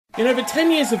In over 10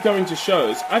 years of going to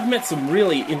shows, I've met some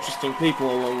really interesting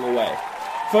people along the way.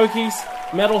 Folkies,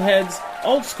 metalheads,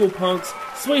 old school punks,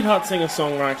 sweetheart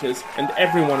singer-songwriters, and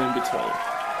everyone in between.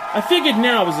 I figured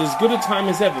now was as good a time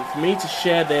as ever for me to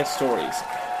share their stories.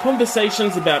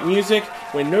 Conversations about music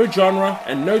where no genre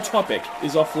and no topic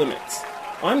is off limits.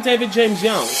 I'm David James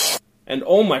Young, and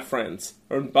all my friends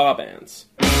are in bar bands.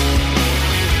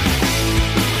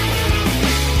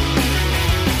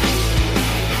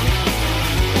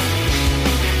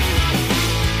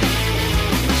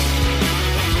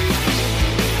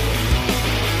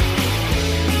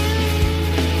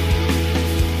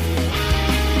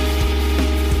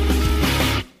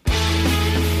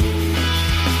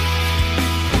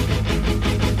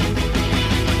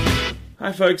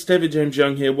 Hi folks, David James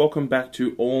Young here. Welcome back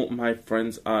to All My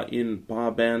Friends Are in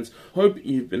Bar Bands. Hope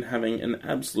you've been having an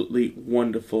absolutely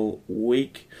wonderful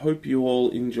week. Hope you all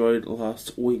enjoyed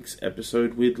last week's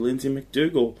episode with Lindsay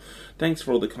McDougall. Thanks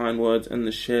for all the kind words and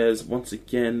the shares. Once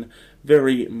again,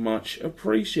 very much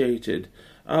appreciated.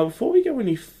 Before we go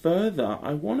any further,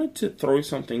 I wanted to throw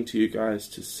something to you guys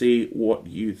to see what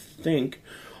you think.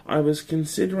 I was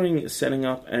considering setting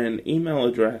up an email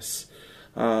address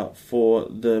for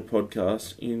the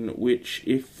podcast, in which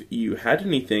if you had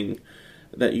anything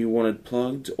that you wanted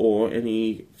plugged or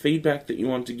any feedback that you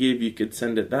want to give, you could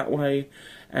send it that way.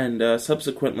 And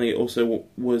subsequently also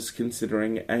was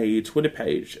considering a Twitter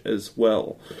page as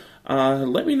well.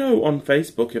 Let me know on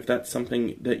Facebook if that's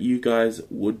something that you guys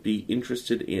would be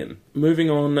interested in. Moving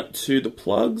on to the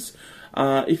plugs.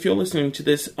 If you're listening to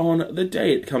this on the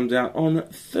day it comes out, on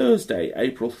Thursday,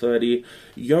 April 30,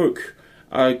 Yoke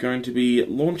are going to be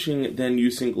launching their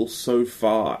new single So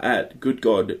Far at Good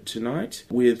God tonight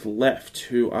with Left,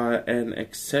 who are an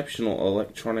exceptional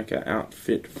electronica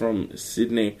outfit from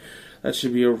Sydney. That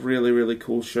should be a really, really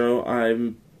cool show.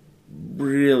 I'm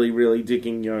really, really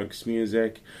digging Yoke's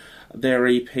music. Their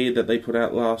EP that they put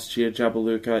out last year,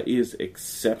 Jabaluka, is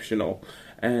exceptional,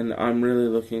 and I'm really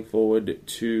looking forward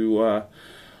to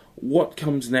what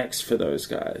comes next for those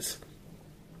guys.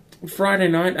 Friday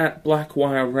night at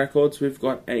Blackwire Records, we've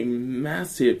got a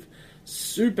massive,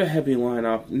 super heavy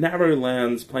lineup.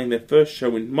 Narrowlands playing their first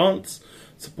show in months,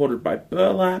 supported by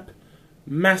Burlap,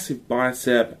 Massive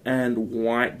Bicep, and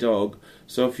White Dog.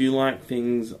 So if you like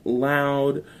things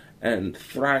loud and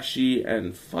thrashy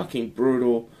and fucking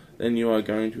brutal, then you are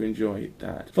going to enjoy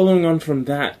that. Following on from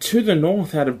that, To the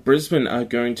North out of Brisbane are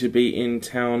going to be in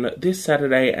town this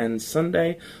Saturday and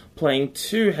Sunday, playing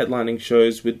two headlining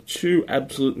shows with two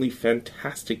absolutely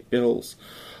fantastic bills.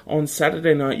 On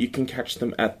Saturday night, you can catch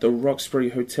them at the Roxbury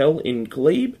Hotel in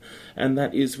Glebe, and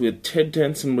that is with Ted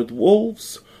Danson with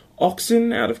Wolves,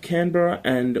 Oxen out of Canberra,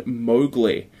 and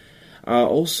Mowgli.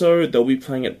 Also, they'll be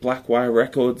playing at Blackwire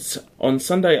Records on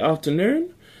Sunday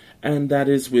afternoon, and that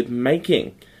is with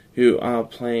Making, who are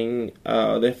playing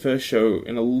their first show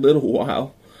in a little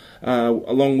while.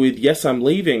 Along with Yes, I'm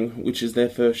Leaving, which is their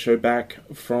first show back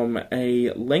from a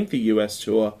lengthy US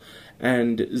tour,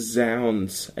 and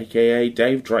Zounds, aka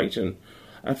Dave Drayton,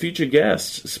 a future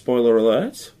guest, spoiler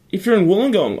alert. If you're in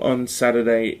Wollongong on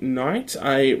Saturday night,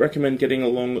 I recommend getting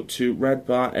along to Rad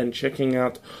Bar and checking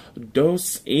out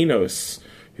Dos Enos,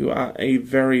 who are a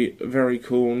very, very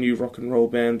cool new rock and roll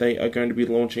band. They are going to be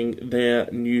launching their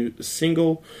new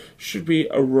single. Should be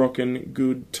a rockin'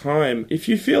 good time. If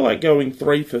you feel like going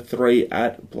 3 for 3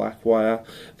 at Blackwire,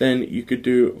 then you could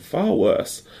do far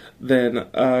worse than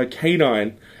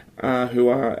K9, who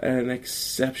are an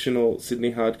exceptional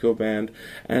Sydney hardcore band,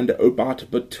 and Obat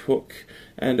Batuk,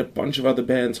 and a bunch of other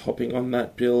bands hopping on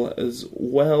that bill as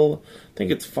well. I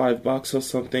think it's $5 or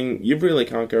something. You really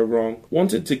can't go wrong.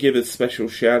 Wanted to give a special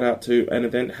shout out to an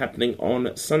event happening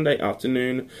on Sunday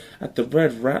afternoon at the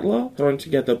Red Rattler, thrown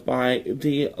together by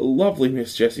the lovely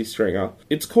Miss Jessie Stringer.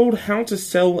 It's called How to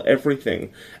Sell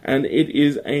Everything, and it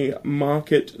is a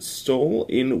market stall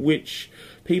in which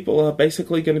people are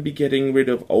basically going to be getting rid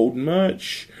of old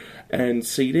merch and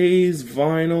CDs,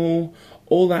 vinyl,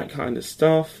 all that kind of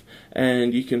stuff,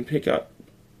 and you can pick up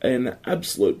an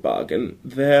absolute bargain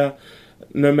there,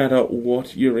 no matter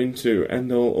what you're into.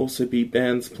 And there'll also be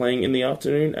bands playing in the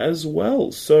afternoon as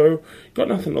well, so got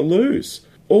nothing to lose.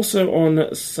 Also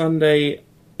on Sunday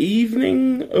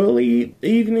evening, early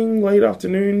evening, late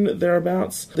afternoon,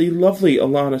 thereabouts, the lovely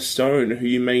Alana Stone, who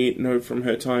you may know from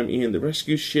her time in The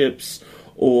Rescue Ships,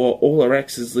 or All Her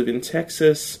Exes Live in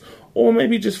Texas, or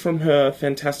maybe just from her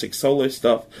fantastic solo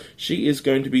stuff. She is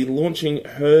going to be launching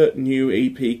her new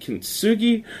EP,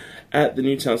 Kintsugi, at the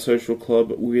Newtown Social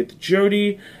Club with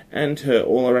Jody and her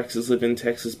All Her Exes Live in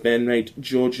Texas bandmate,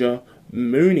 Georgia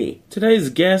Mooney. Today's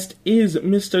guest is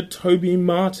Mr. Toby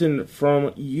Martin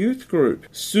from Youth Group.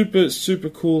 Super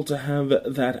cool to have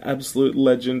that absolute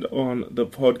legend on the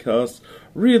podcast.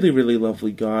 Really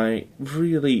lovely guy.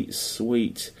 Really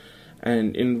sweet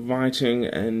and inviting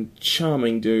and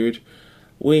charming dude.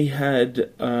 We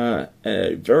had a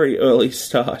very early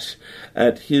start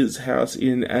at his house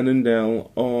in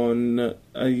Annandale on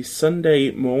a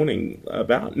Sunday morning,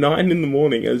 about 9 in the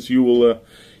morning, as you will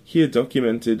hear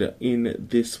documented in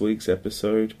this week's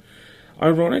episode.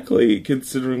 Ironically,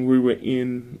 considering we were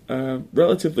in a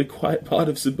relatively quiet part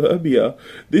of suburbia,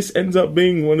 this ends up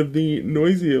being one of the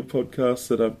noisier podcasts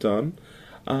that I've done.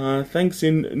 Thanks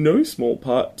in no small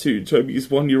part to Toby's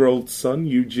 1-year-old son,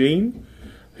 Eugene,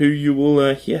 who you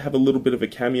will hear have a little bit of a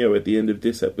cameo at the end of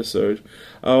this episode.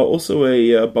 Also,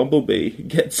 a bumblebee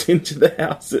gets into the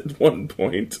house at one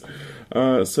point,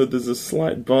 so there's a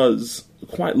slight buzz,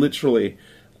 quite literally,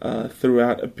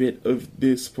 throughout a bit of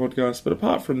this podcast. But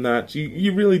apart from that,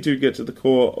 you really do get to the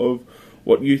core of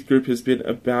what Youth Group has been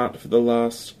about for the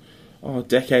last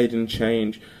decade and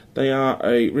change. They are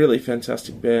a really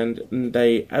fantastic band, and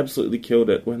they absolutely killed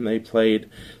it when they played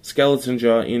Skeleton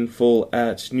Jar in full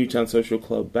at Newtown Social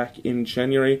Club back in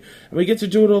January. And we get to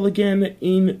do it all again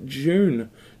in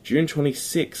June. June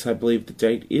 26, I believe the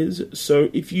date is. So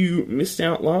if you missed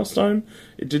out last time,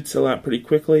 it did sell out pretty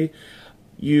quickly.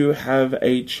 You have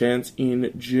a chance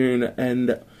in June,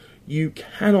 and you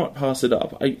cannot pass it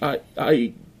up.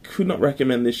 I could not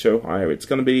recommend this show higher. It's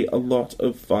going to be a lot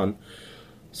of fun.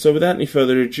 So without any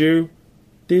further ado,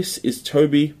 this is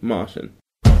Toby Martin.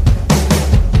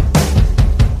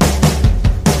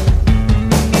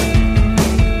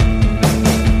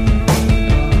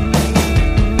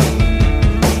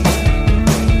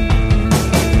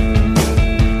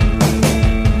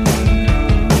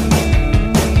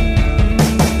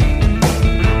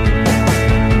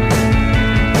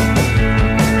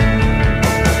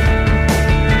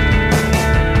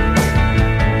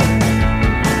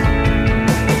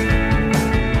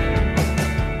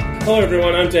 Hello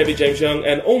everyone, I'm David James Young,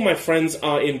 and all my friends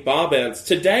are in bar bands.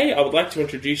 Today, I would like to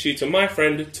introduce you to my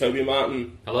friend, Toby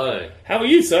Martin. Hello. How are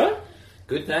you, sir?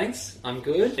 Good, thanks. I'm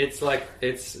good. It's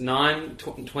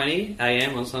 9:20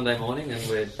 a.m. on Sunday morning, and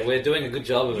we're doing a good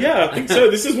job of it. Yeah, I think so.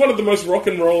 This is one of the most rock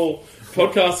and roll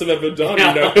podcasts I've ever done, you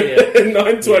know, Yeah.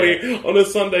 9:20 on a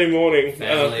Sunday morning.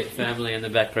 Family in the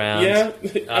background. Yeah,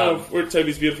 we're at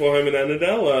Toby's beautiful home in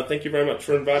Annandale. Thank you very much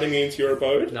for inviting me into your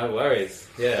abode. No worries.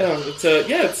 Yeah.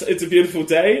 It's a beautiful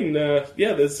day, and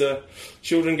there's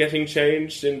children getting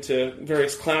changed into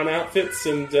various clown outfits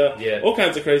and all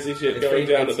kinds of crazy shit going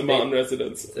down at the Martin residence.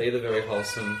 It's either very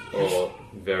wholesome or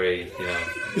very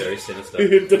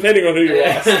sinister. Depending on who you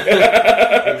ask.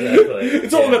 Exactly.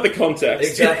 It's all about the context.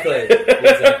 Exactly.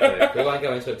 We won't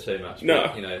go into it too much.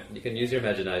 No. But, you can use your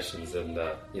imaginations and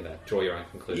draw your own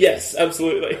conclusions. Yes,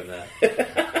 absolutely.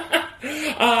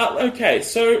 Okay,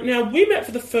 so now we met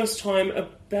for the first time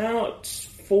about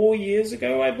 4 years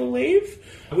ago, I believe.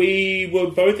 We were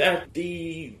both at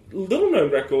the little-known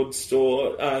record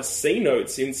store, C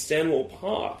Notes, in Stanwell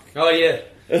Park. Oh, yeah.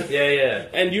 Yeah.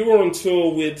 And you were on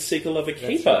tour with Seeker Lover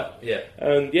Keeper. Right. Yeah.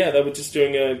 And they were just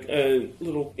doing a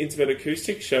little intimate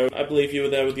acoustic show. I believe you were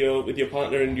there with your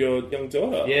partner and your young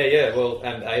daughter. Yeah. Well,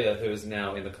 and Ada, who is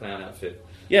now in the clown outfit.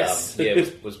 Yes.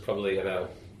 Was probably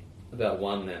about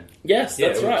 1 then. Yes,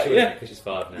 that's right. Because she's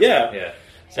 5 now. Yeah.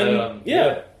 So,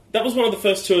 that was one of the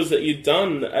first tours that you'd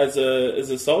done as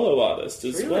a solo artist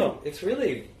as well. It's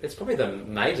probably the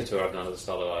major tour I've done as a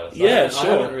solo artist. Yeah, I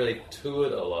haven't really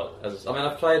toured a lot.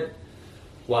 I've played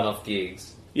one-off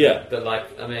gigs. Yeah. But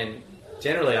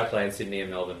generally I play in Sydney and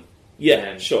Melbourne.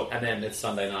 Yeah, sure. And then it's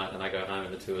Sunday night and I go home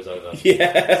and the tour's over.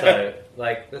 Yeah. So,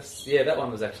 that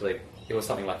one was actually, it was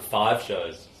something like 5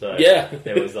 shows. So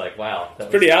it was wow. That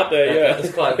was pretty out there, yeah. That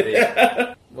was quite big.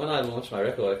 When I launched my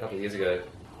record a couple of years ago,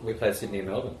 we played Sydney and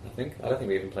Melbourne, I think. I don't think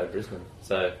we even played Brisbane.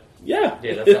 So,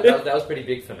 that was pretty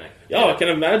big for me. Oh, I can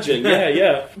imagine.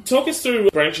 Yeah. Talk us through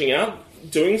branching out,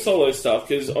 doing solo stuff,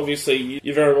 because obviously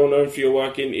you're very well known for your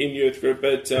work in Youth Group,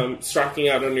 but striking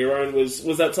out on your own, was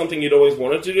that something you'd always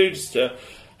wanted to do, just to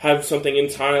have something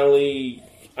entirely,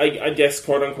 I guess,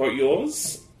 quote-unquote,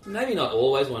 yours? Maybe not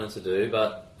always wanted to do,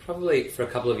 but probably for a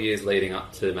couple of years leading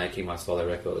up to making my solo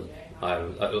record,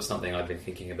 it was something I'd been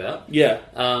thinking about. Yeah.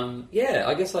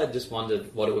 I guess I just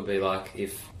wondered what it would be like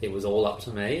if it was all up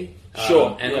to me.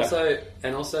 Sure. Also,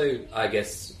 I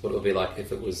guess what it would be like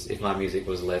if my music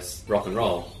was less rock and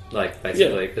roll,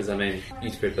 basically, because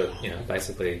Youth Group are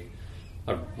basically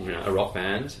a rock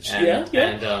band,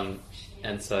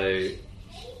 and so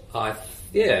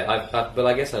but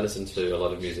I guess I listen to a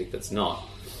lot of music that's not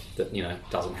that, you know,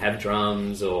 doesn't have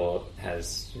drums or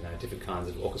has, you know, different kinds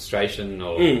of orchestration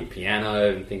or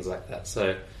piano and things like that.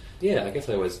 So, yeah, I guess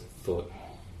I always thought,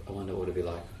 I wonder what it'd be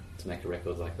like to make a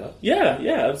record like that. Yeah,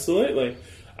 absolutely.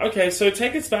 Okay, so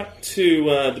take us back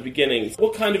to the beginnings.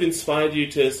 What kind of inspired you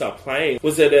to start playing?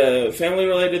 Was it a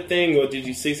family-related thing, or did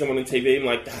you see someone on TV and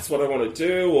like, that's what I want to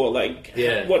do? Or like,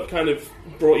 what kind of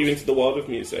brought you into the world of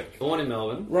music? Born in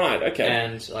Melbourne. Right, okay.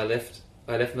 And I left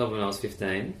Melbourne when I was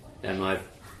 15, and my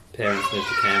parents moved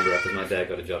to Canberra because my dad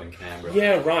got a job in Canberra.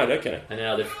 Yeah, right, okay. And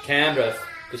I lived in Canberra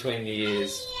between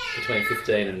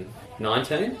 15 and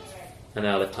 19, and then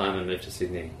I left home and moved to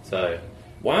Sydney. So,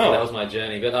 wow, that was my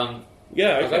journey. But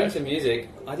yeah, okay. I got into music.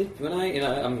 I did when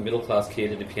I'm a middle class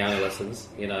kid. I did piano lessons.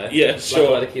 You know, yeah, sure. Like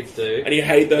a lot of kids do. And you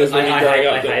hate those when you're growing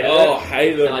up. I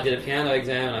hated them. And I did a piano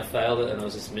exam and I failed it, and I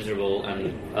was just miserable.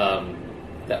 And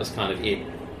that was kind of it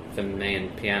for me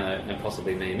and piano, and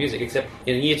possibly me and music. Except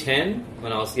in year 10,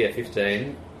 when I was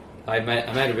 15, I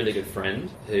made a really good friend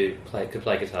who could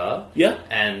play guitar. Yeah,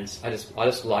 and I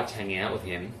just liked hanging out with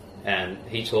him, and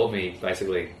he taught me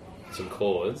basically some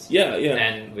chords. Yeah.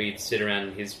 And we'd sit around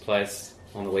in his place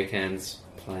on the weekends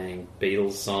playing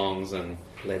Beatles songs and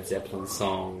Led Zeppelin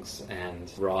songs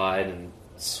and Ride and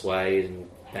Suede and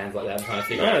bands like that. I'm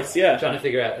trying to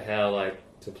figure out how like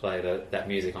to play that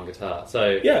music on guitar.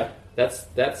 So yeah,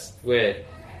 that's where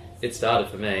it started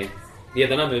for me. Yeah,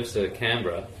 then I moved to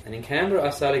Canberra, and in Canberra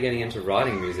I started getting into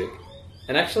writing music.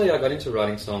 And actually I got into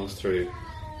writing songs through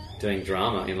doing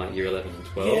drama in like year 11 and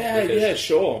 12. Yeah,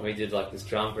 sure. We did like this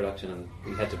drama production, and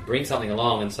we had to bring something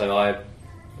along, and so the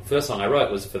first song I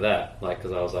wrote was for that, like,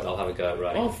 because I was like, I'll have a go at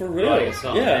writing. Oh, for real? Writing a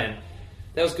song. Yeah. And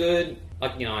that was good.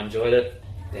 Like, you know, I enjoyed it.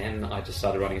 Then I just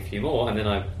started writing a few more, and then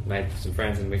I made some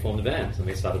friends, and we formed a band, and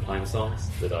we started playing songs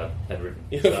that I had written.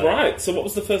 Yeah, so, right. So what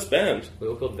was the first band? We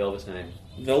were called Velveteen.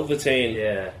 Velveteen.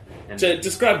 Yeah. And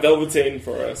describe Velveteen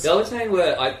for us. Velveteen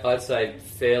were, I'd say,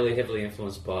 fairly heavily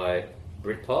influenced by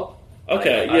Britpop.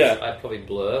 Okay, I'd probably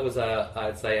Blur was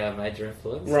I'd say our major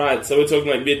influence. Right, so we're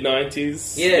talking like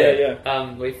mid-90s.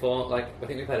 Yeah. We formed, like, I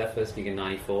think we played our first gig in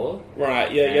 94.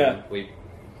 Right, yeah. We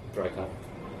broke up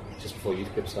just before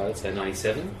Youth Group started, so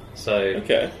 97. So,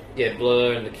 okay. Yeah,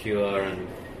 Blur and The Cure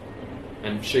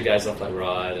and shoegaze off like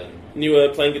Ride. And you were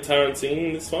playing guitar and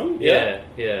singing this one? Yeah.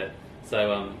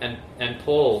 So, and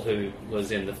Paul, who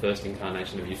was in the first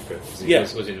incarnation of Youth Group, was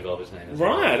in Velveteen as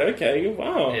well. Right, okay,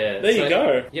 wow. Yeah, there you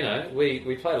go. You know,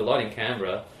 we played a lot in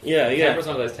Canberra. Yeah. Canberra's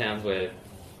one of those towns where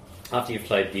after you've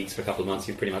played gigs for a couple of months,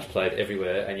 you've pretty much played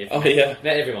everywhere, and you've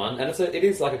met everyone, and it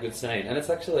is like a good scene. And it's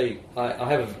actually, I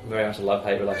have very much a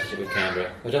love-hate relationship with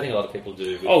Canberra, which I think a lot of people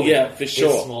do. For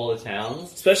sure. Smaller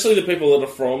towns. Especially the people that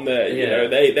are from there, you know,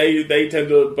 they tend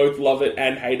to both love it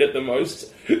and hate it the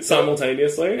most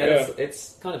simultaneously. And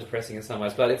it's kind of depressing in some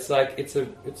ways, but it's like, it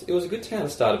was a good town to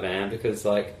start a band, because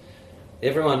like,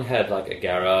 everyone had like a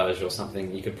garage or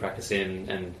something you could practice in,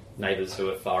 and neighbours who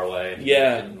were far away and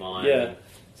didn't mind. Yeah.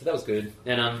 So that was good.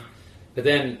 And but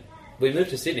then we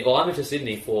moved to Sydney. Well, I moved to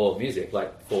Sydney for music,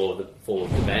 like for the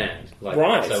band, like,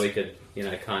 right? So we could, you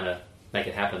know, kind of make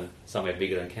it happen somewhere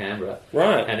bigger than Canberra,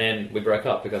 right? And then we broke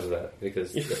up because of that,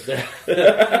 because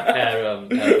our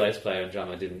bass player and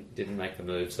drummer didn't make the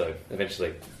move. So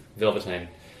eventually, Velveteen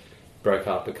broke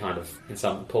up, but kind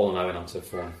of Paul and I went on to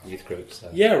form youth groups.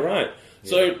 So. Yeah, right.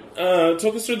 So,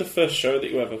 talk us through the first show that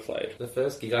you ever played. The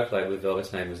first gig I played with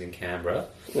Velveteen was in Canberra.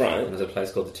 Right. And there's a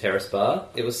place called the Terrace Bar.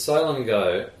 It was so long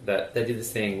ago that they did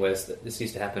this thing where this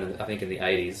used to happen, I think, in the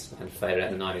 80s and faded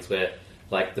out in the 90s, where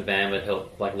like the band would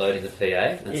help like load in the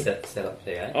PA and set up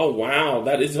the PA. Oh, wow.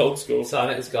 That is old school. So I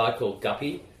met this guy called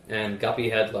Guppy. And Guppy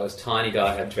had, like, this tiny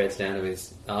guy had dreads down to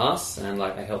his arse, and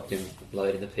like I helped him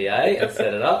load in the PA and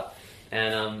set it up.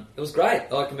 And it was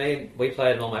great. Like, I mean, we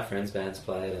played and all my friends' bands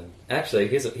played. And actually,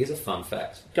 here's a fun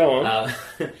fact. Go on.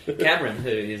 Cameron, who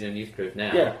is in youth group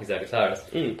now, he's our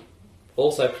guitarist,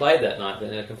 also played that night,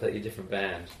 but in a completely different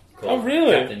band. Oh,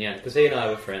 really? Captain Yan. Because he and I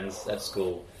were friends at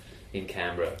school in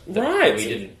Canberra. Right. We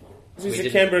didn't. He's a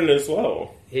Canberran as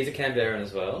well. He's a Canberran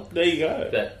as well. There you go.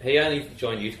 But he only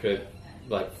joined youth group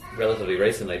like relatively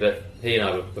recently, but he and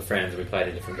I were friends, and we played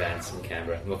in different bands in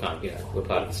Canberra. And we're kind of, we're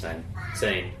part of the same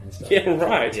scene and stuff. Yeah,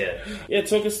 right. Yeah.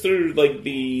 Talk us through like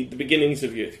the beginnings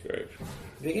of youth group.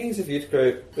 The beginnings of youth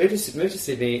group. We just moved to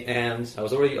Sydney, and I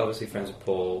was already obviously friends with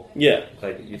Paul. Yeah.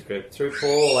 Played at youth group. Through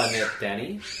Paul, I met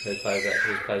Danny, who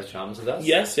plays drums with us.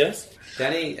 Yes.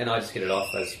 Danny and I just hit it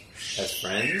off as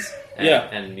friends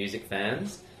and music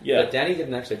fans. Yeah. But Danny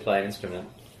didn't actually play an instrument.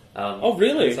 Oh,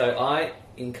 really? So I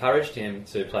encouraged him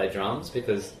to play drums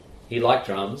because he liked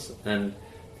drums and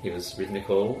he was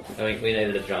rhythmical. I mean, we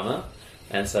needed a drummer,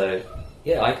 and so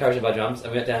I encouraged him to buy drums.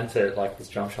 I went down to like this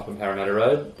drum shop in Parramatta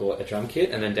Road, bought a drum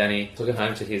kit, and then Danny took it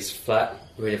home to his flat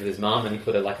with his mum, and he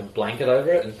put a blanket over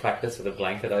it and practiced with a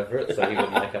blanket over it so he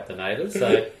wouldn't wake up the neighbours.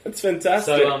 So that's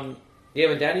fantastic. So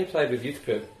when Danny played with youth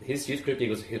group, his youth group gig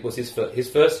was his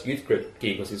first youth group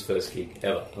gig was his first gig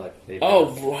ever. Like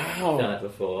wow, done it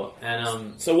before.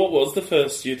 And so what was the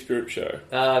first youth group show?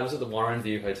 It was at the Warren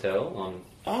View Hotel on.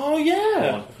 Oh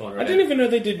yeah, I didn't even know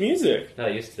they did music. No,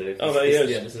 they used to.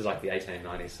 This is like the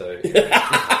 1890s, so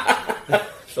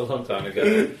it's a long time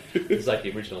ago. It's like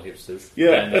the original hipsters.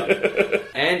 Yeah. And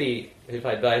Andy, who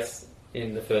played bass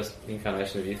in the first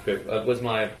incarnation of youth group, was we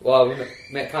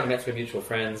met through mutual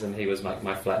friends, and he was my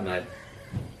flatmate,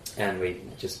 and we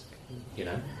just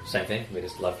same thing. We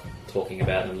just loved talking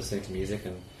about and listening to music,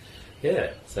 and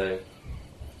so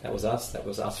that was us. That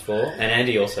was us four, and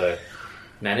Andy also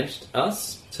managed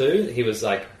us too. He was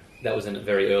that was in a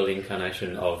very early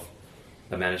incarnation of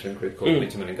a management group called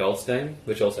Winterman and Goldstein,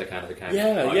 which also kind of became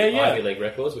Ivy League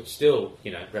Records, which still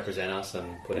represent us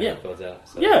and put our records out.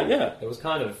 So it was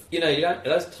kind of you don't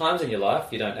those times in your life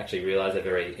you don't actually realise they're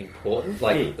very important.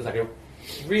 It was like a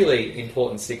really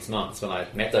important 6 months when I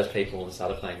met those people and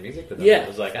started playing music with them. It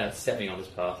was like it set me on this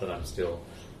path that I'm still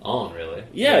on, really.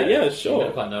 Sure. You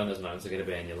never quite know those moments are going to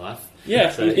be in your life. Do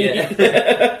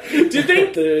you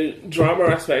think the drama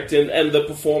aspect and the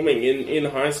performing in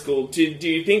high school, do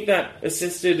you think that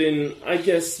assisted in, I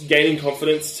guess, gaining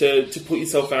confidence to put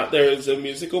yourself out there as a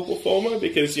musical performer?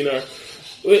 Because,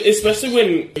 especially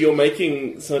when you're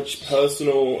making such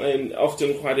personal and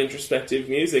often quite introspective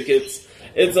music, it's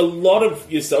a lot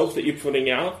of yourself that you're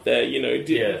putting out there, Do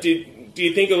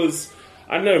you think it was,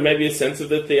 I don't know, maybe a sense of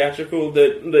the theatrical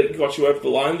that got you over the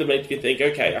line that made you think,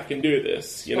 okay, I can do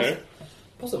this,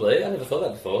 Possibly. I never thought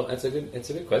that before. It's a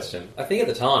good question. I think at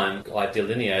the time I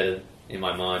delineated in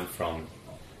my mind from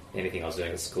anything I was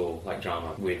doing at school, like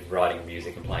drama, with writing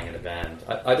music and playing in a band.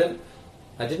 I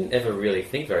didn't ever really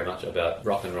think very much about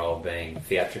rock and roll being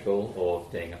theatrical or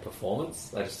being a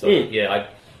performance. I just thought,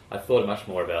 I thought much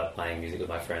more about playing music with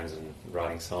my friends and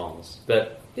writing songs.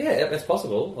 But it's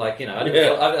possible. I've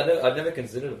never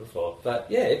considered it before. But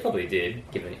it probably did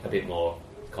give me a bit more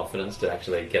confidence to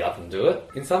actually get up and do it.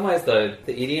 In some ways, though,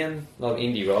 the idiom of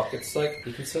indie rock, it's like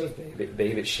you can sort of be a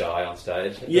bit shy on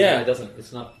stage. It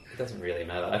doesn't really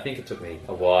matter. I think it took me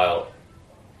a while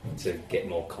to get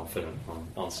more confident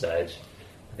on stage.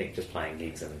 I think just playing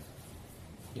gigs and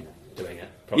doing it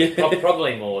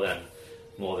probably more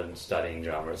than studying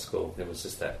drama at school. It was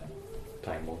just that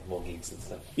playing more gigs and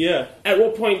stuff. Yeah. At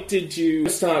what point did you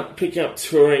start picking up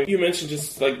touring? You mentioned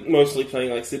just mostly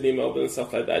playing Sydney, Melbourne and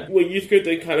stuff like that. Were youth group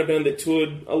the kind of band that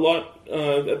toured a lot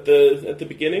at the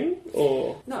beginning,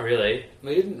 or not really?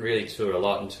 We didn't really tour a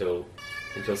lot until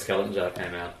Skeleton Jar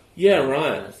came out. Yeah,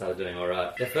 right. And I started doing all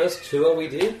right. The first tour we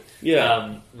did,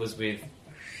 was with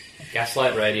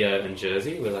Gaslight Radio and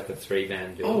Jersey. We're like a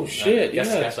 3-band bill. Oh shit!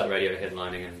 Gaslight Radio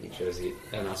headlining and Jersey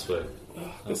and us were.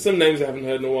 There's some names I haven't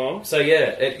heard in a while. So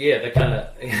they're kind of.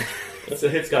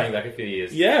 It's going back a few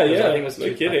years. Yeah. I think it was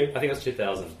no kidding. I think it was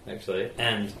 2000 actually,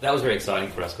 and that was very exciting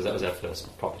for us because that was our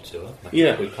first proper tour.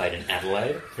 We played in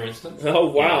Adelaide, for instance. Oh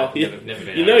wow! Never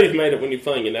been. You've made it when you're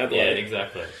playing in Adelaide. Yeah,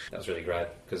 exactly. That was really great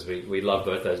because we loved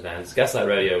both those bands. Gaslight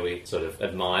Radio we sort of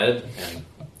admired and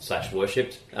 /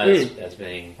 worshipped as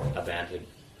being a band who'd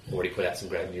already put out some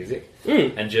great music.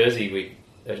 And Jersey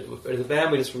as a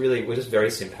band, we're just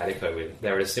very simpatico with. They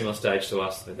were at a similar stage to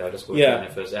us. They were just working on their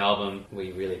first album.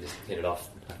 We really just hit it off,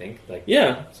 I think.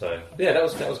 So that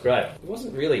was great. It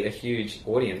wasn't really a huge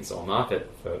audience or market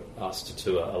for us to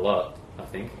tour a lot, I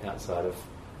think, outside of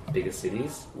bigger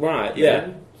cities. Right, yeah.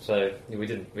 So we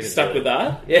didn't stuck with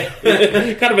that? Yeah.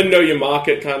 Kind of a know your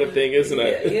market kind of thing, isn't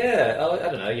it? Yeah. I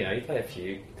don't know, you play a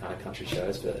few kind of country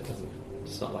shows, but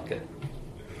it's not like it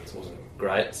wasn't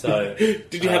great. So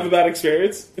did you have a bad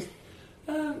experience?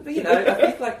 But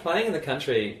I think playing in the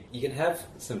country, you can have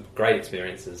some great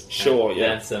experiences. Sure,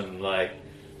 and some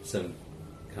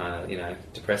kind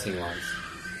of depressing ones.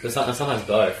 But sometimes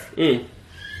both. Right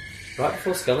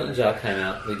before Skeleton Jar came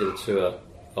out, we did a tour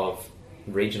of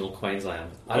regional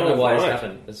Queensland. I don't know why this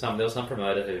happened. There was some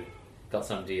promoter who got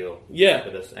some deal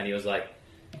with us, and he was there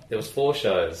was 4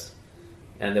 shows,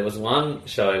 and there was one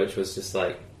show which was just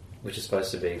which is supposed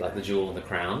to be like the jewel in the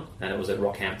crown, and it was at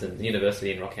Rockhampton, the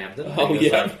university in Rockhampton. Oh,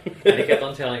 yeah. And he kept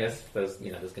on telling us there's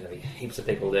going to be heaps of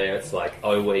people there. It's like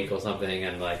O Week or something,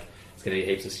 and it's going to be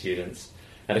heaps of students.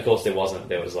 And of course there wasn't.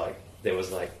 There was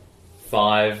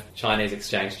 5 Chinese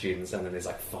exchange students, and then there's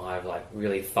 5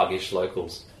 really thuggish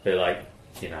locals who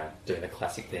doing the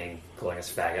classic thing, calling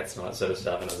us faggots and all that sort of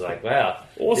stuff. And I was like, wow,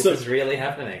 awesome. This is really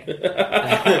happening.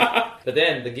 But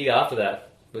then the gig after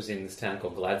that was in this town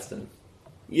called Gladstone.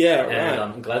 Yeah, right.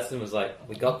 And Gladstone was like,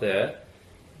 we got there,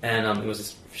 and it was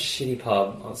this shitty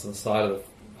pub on the side of the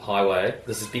highway.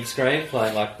 There's this big screen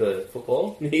playing like the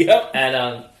football. Yep.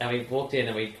 And we walked in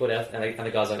and we put out, and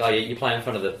the guy's like, oh yeah, you play in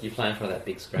front of that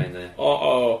big screen there.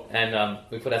 Uh-oh. And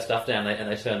we put our stuff down,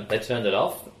 and they turned it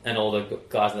off, and all the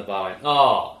guys in the bar went,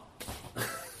 oh.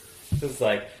 It's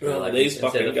like, these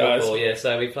fucking guys. Yeah,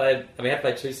 so we had to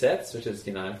play 2 sets, which is,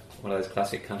 one of those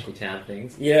classic country town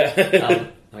things. Yeah.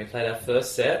 And we played our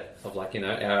first set of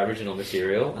our original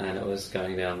material, and it was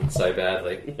going down so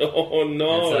badly. Oh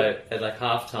no. And so at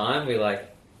half time we're like,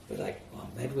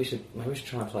 well, maybe we should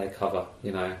try and play a cover,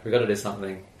 we got to do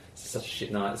something. It's such a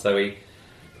shit night. So we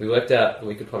worked out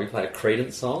we could probably play a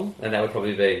Creedence song, and that would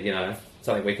probably be,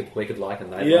 something we could like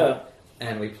and they'd like.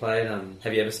 And we played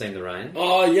Have You Ever Seen the Rain?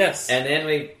 Oh yes. And then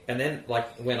it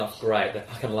went off great. They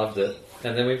fucking loved it.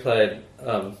 And then we played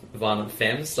Violent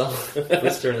Femmes song,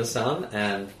 Blister in the Sun,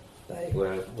 and they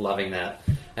were loving that.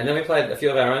 And then we played a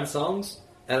few of our own songs,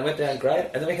 and it went down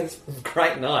great. And then we had this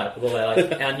great night with all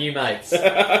our new mates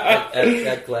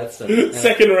at Gladstone. And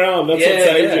second round, that's what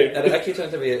saved you. And it actually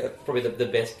turned to be probably the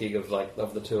best gig of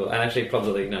the tour. And actually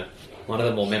probably, one of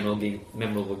the more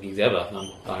memorable gigs ever.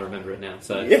 I remember it now.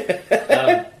 So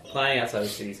playing outside of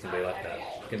cities can be like that.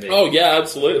 Oh yeah,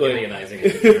 absolutely. It can be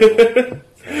amazing.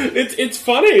 It's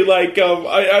funny. Like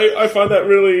I find that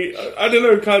really, I don't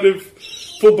know, kind of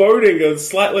foreboding and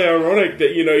slightly ironic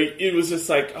that it was just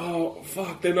like, oh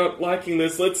fuck, they're not liking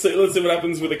this. Let's see what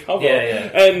happens with a cover. Yeah.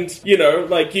 And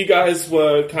you guys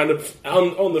were kind of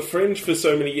on the fringe for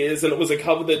so many years, and it was a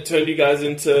cover that turned you guys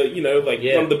into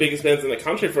one of the biggest bands in the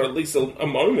country for at least a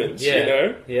moment.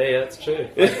 Yeah, that's true.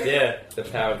 The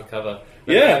power of the cover.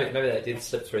 Maybe that did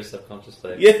slip through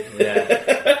subconsciously.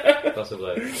 Yeah,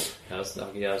 possibly. I was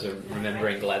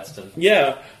remembering Gladstone.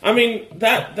 Yeah, I mean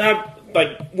that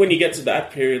when you get to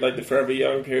that period, like the Forever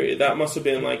Young period, that must have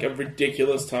been like a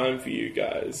ridiculous time for you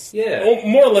guys. Yeah, or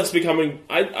more or less becoming,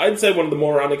 I'd say, one of the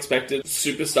more unexpected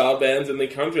superstar bands in the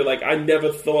country. Like I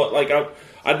never thought,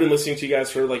 I'd been listening to you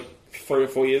guys for 3 or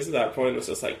 4 years at that point. It was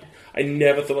just like, I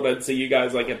never thought I'd see you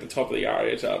guys at the top of the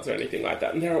ARIA charts or anything like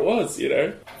that, and there it was.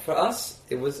 For us,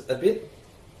 it was a bit.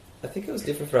 I think it was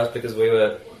different for us because we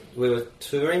were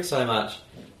touring so much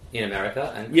in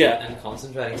America and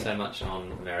concentrating so much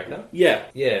on America. Yeah.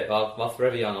 While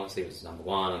Forever Young obviously was number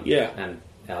one. And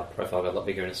our profile got a lot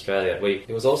bigger in Australia.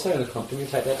 It was also in the can we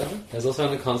take that down? It was also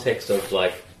in the context of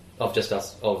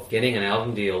of getting an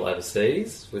album deal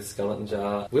overseas with Skeleton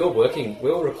Jar. We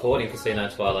were recording Casino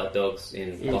Twilight Dogs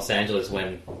in Los Angeles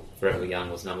when Forever Young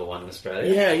was number one in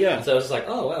Australia. Yeah. And so I was like,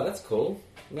 oh wow, that's cool.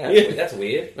 Yeah, that's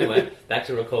weird. Anyway, back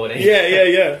to recording.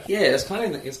 Yeah. Yeah, it's kind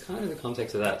of in the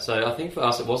context of that. So I think for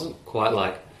us, it wasn't quite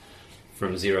like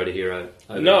from zero to hero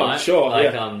overnight. No, sure.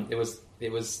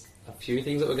 It was a few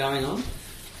things that were going on.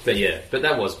 But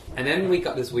that was. And then we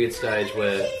got this weird stage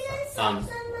where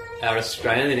our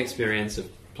Australian experience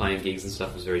of playing gigs and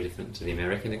stuff was very different to the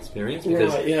American experience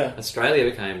because Australia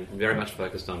became very much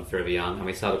focused on Forever Young, and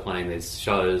we started playing these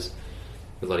shows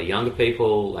with a lot of younger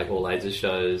people, like all ages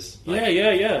shows,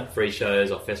 free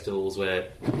shows or festivals where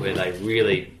they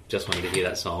really just wanted to hear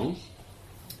that song.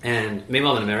 And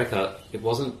meanwhile in America,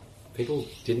 people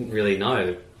didn't really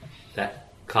know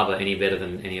that cover any better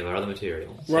than any of our other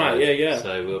material. So,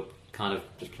 So we were kind of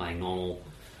just playing normal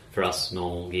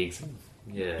gigs.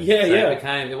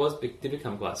 It did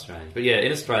become quite strange. But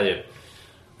in Australia,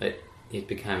 it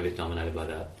became a bit dominated by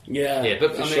that.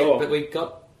 But we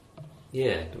got.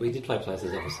 Yeah, but we did play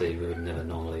places obviously we would never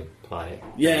normally play.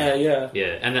 Yeah,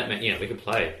 and that meant we could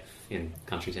play in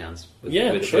country towns with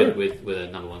a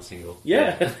number one single.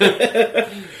 Yeah.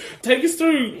 Take us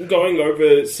through going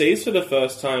overseas for the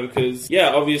first time, because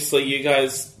obviously you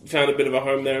guys found a bit of a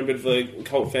home there and a bit of a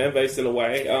cult fan base in a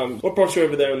way. What brought you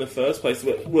over there in the first place?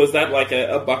 Was that like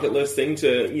a bucket list thing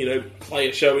to play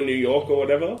a show in New York or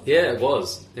whatever? Yeah, it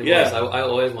was. I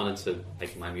always wanted to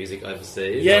make my music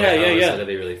overseas. That'd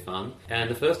be really fun. And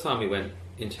the first time we went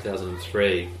in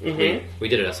 2003, we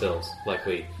did it ourselves. We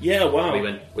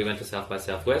went to South by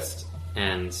Southwest.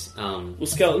 And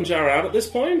was Skeleton Jar out at this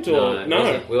point, or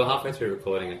no? We were halfway through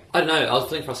recording it. I don't know. I was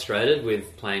feeling frustrated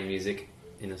with playing music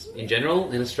in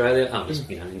general in Australia.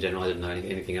 In general, I didn't know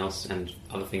anything else and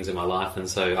other things in my life, and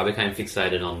so I became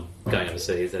fixated on going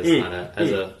overseas as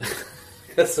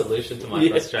a solution to my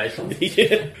frustration.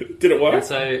 Did it work? And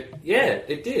so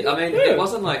it did. I mean, it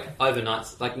wasn't like overnight.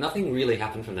 Like nothing really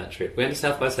happened from that trip. We went to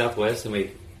South by Southwest and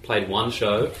we played one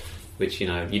show. which, you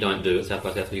know, you don't do at South by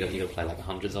Southwest. You got to play like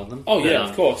hundreds of them. Oh yeah,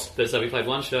 of course. But so we played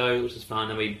one show, which was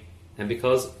fun, and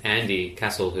because Andy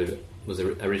Castle, who was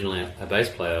originally a bass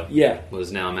player,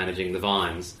 was now managing the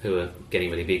Vines, who are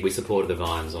getting really big. We supported the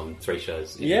Vines on 3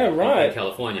 shows in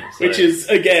California. So, which is,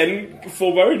 again,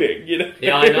 foreboding, you know?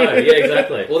 Yeah, I know. Yeah,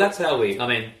 exactly. Well, that's how it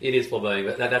is foreboding,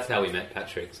 but that's how we met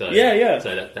Patrick. So,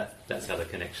 So that's how the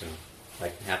connection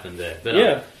happened there.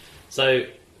 But, so,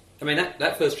 I mean,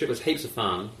 that first trip was heaps of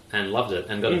fun and loved it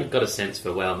and got a sense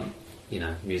for, well, you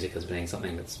know, music as being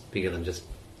something that's bigger than just,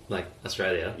 like,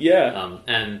 Australia. Yeah.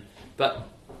 But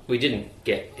we didn't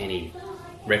get any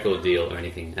record deal or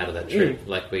anything out of that trip.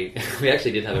 Like, we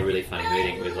actually did have a really funny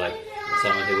meeting with, like,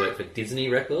 someone who worked for Disney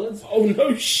Records. Oh,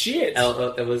 no shit!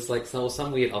 It was, like,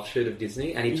 some weird offshoot of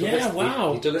Disney, and he took us...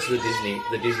 He took us to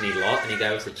the Disney lot, and he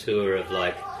gave us a tour of,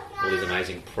 like, all these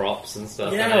amazing props and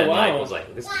stuff. Yeah, and wow. I was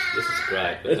like, this is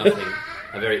great, but nothing...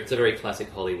 It's a very classic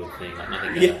Hollywood thing. Like,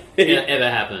 nothing ever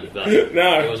happened, but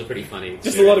it was a pretty funny experience.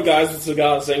 Just a lot of guys with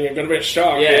cigars saying you're going to be a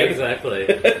shark. Yeah, exactly.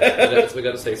 we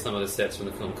got to see some of the sets from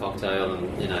the film Cocktail,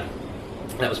 and, you know,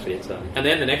 that was pretty exciting. And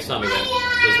then the next time we went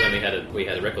was when we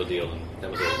had a record deal, and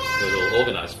it was all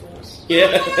organised for us.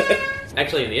 Yeah.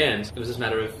 Actually, in the end, it was just a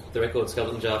matter of the record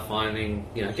Skeleton Jar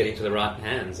getting to the right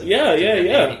hands. And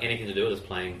anything to do with us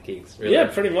playing gigs. Really. Yeah,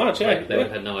 pretty much. Yeah, they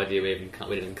had no idea we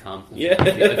didn't come. Yeah,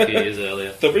 a few years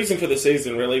earlier. The reason for the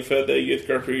season, really, for the youth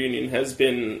group reunion, has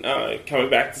been coming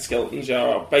back to Skeleton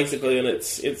Jar, basically on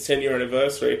its 10-year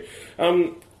anniversary.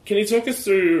 Can you talk us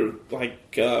through,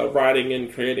 like, writing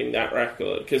and creating that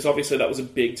record? Because obviously that was a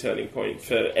big turning point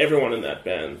for everyone in that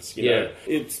band. You know?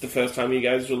 It's the first time you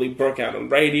guys really broke out on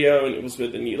radio, and it was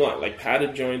with a new like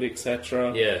Padded joined,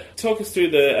 etc. Yeah. Talk us through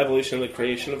the evolution and the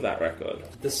creation of that record.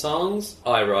 The songs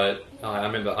I wrote, I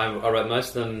remember I wrote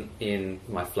most of them in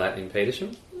my flat in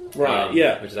Petersham. Right,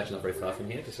 which is actually not very far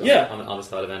from here. Just on the other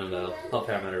side of Annandale, not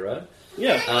Parramatta Road.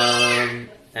 Yeah.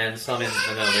 And some in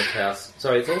another house.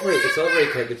 Sorry, it's all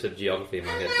very connected to geography in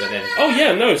my head. But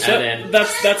then,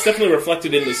 that's definitely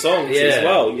reflected in the songs as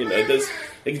well. You know, there's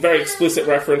very explicit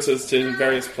references to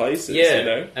various places. Yeah, you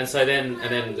know, and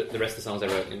then the rest of the songs I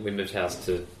wrote, we moved house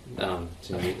to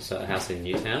a house in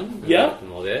Newtown.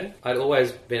 And all there. I'd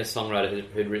always been a songwriter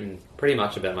who'd written pretty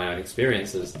much about my own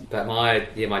experiences. But my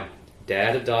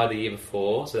dad had died the year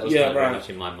before, so that was very much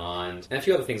in my mind. And a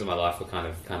few other things in my life were kind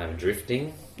of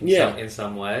drifting in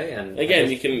some way. And again,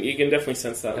 you can definitely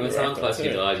sense that. And when someone close to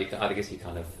you dies, I guess you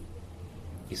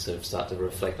sort of start to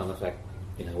reflect on the fact,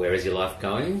 you know, where is your life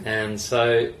going? And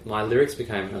so my lyrics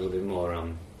became a little bit more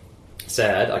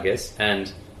sad, I guess,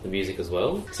 and the music as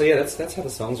well. So yeah, that's how the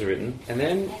songs were written. And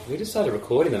then we just started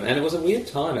recording them, and it was a weird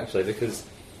time actually, because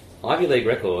Ivy League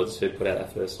Records, who put out our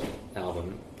first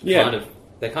album, they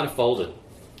kind of folded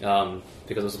because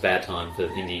it was a bad time for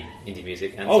indie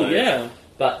music. And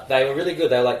but they were really good.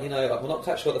 They were like, you know, we're not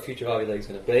quite sure what the future of Ivy League is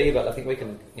going to be, but I think we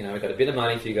can, you know, we got a bit of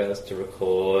money for you guys to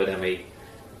record, and we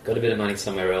got a bit of money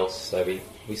somewhere else. So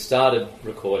we started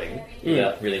recording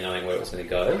without really knowing where it was going to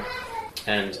go.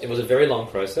 And it was a very long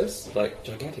process, like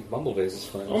gigantic bumblebees is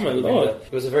fine. Oh my lord!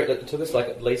 It took us like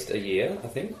at least a year, I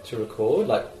think, to record,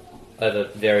 like over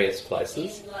various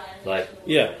places, and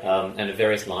at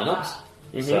various lineups.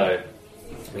 Mm-hmm. So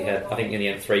we had, I think, in the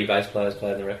end, 3 bass players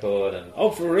played the record, and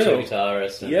for real, 2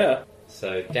 guitarists. And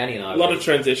so Danny and I, a lot of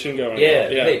transition going on. Yeah,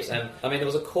 heaps. And I mean, there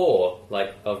was a core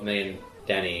of me and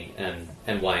Danny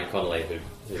and Wayne Connolly who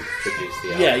produced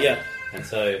the album. Yeah. And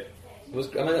so it was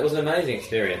an amazing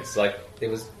experience. Like, it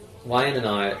was Wayne and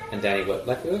I and Danny we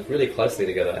worked really closely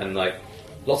together, and like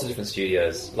lots of different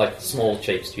studios, like small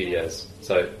cheap studios.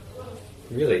 So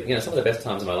really, you know, some of the best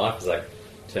times of my life was like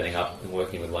turning up and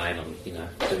working with Wayne on, you know,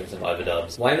 doing some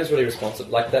overdubs. Wayne was really responsive.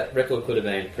 Like, that record could have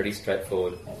been pretty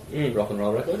straightforward rock and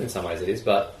roll record. In some ways it is,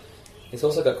 but it's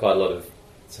also got quite a lot of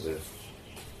sort of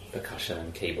percussion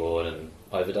and keyboard and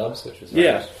overdubs, which was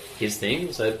his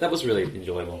thing. So that was really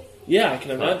enjoyable. Yeah, I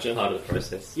can imagine. Part of the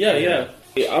process. Yeah.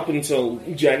 Up until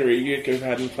January, you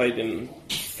hadn't played in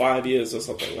 5 years or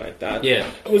something like that. Yeah.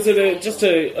 Was it just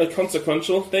a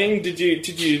consequential thing? Did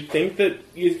you think that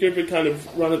youth group had kind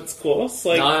of run its course?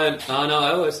 Like, no.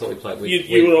 I always thought we played.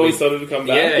 You were always started to come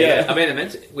back. Yeah. I mean,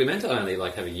 we meant to only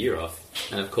like have a year off,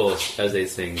 and of course, as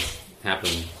these things happen,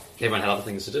 everyone had other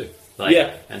things to do.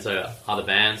 And so other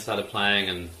bands started playing,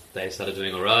 and they started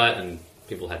doing all right, and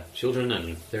people had children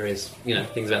and various, you know,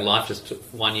 things about life just took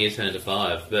 1 year turned into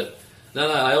 5. But no,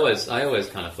 I always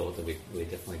kind of thought that we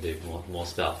definitely do more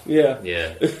stuff. Yeah.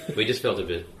 We just felt a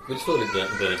bit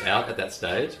burnt out at that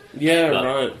stage. Yeah,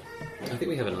 right. I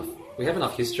think we have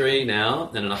enough history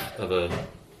now, and enough of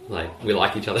we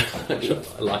like each other.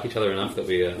 I like each other enough that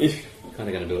we kind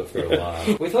of going to do it for a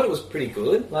while. We thought it was pretty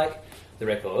good, like the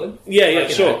record. Yeah,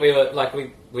 sure. We were like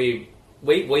we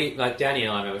like Danny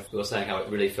and I we were saying how it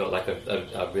really felt like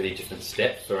a really different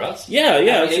step for us. Yeah,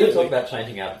 and we even talked about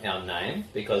changing our name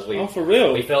because for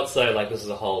real, we felt so like this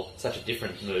is such a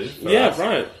different move. For us,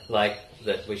 right. Like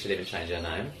that we should even change our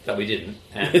name, but we didn't,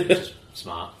 and which is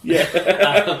smart. Yeah.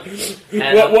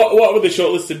 What were the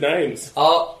shortlisted names?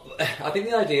 I think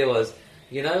the idea was,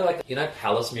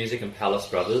 Palace Music and Palace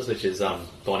Brothers, which is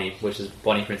Bonnie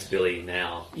Prince Billy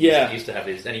now. Yeah. He used to have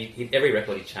his, and every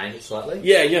record he changed it slightly.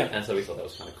 Yeah. And so we thought that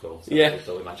was kind of cool. So yeah. We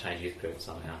thought we might change Youth Group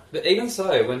somehow. But even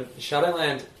so, when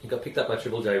Shadowland got picked up by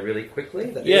Triple J really quickly,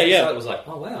 it was like,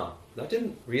 oh wow. I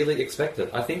didn't really expect it.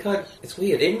 It's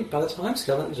weird. Even by the time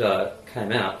Skeleton Jar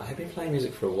came out, I had been playing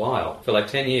music for a while, for like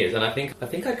 10 years, and I think I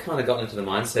kind of got into the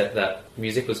mindset that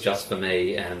music was just for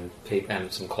me and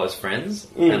some close friends,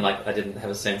 and like I didn't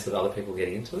have a sense of other people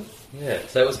getting into it. Yeah,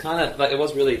 so it was kind of like it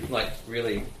was really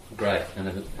great and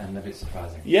a bit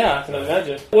surprising. Yeah, I can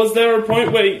imagine. Was there a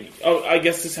point where I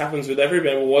guess this happens with every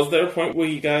band, but was there a point where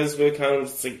you guys were kind of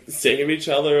just, like seeing of each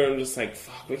other and just like,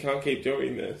 fuck, we can't keep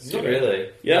doing this? Not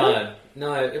really. Yeah.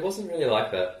 No, it wasn't really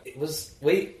like that. It was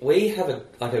we have a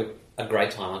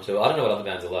great time on tour. I don't know what other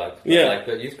bands are like.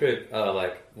 But Youth Group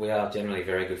we are generally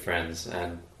very good friends,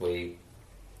 and I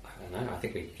don't know, I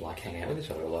think we like hanging out with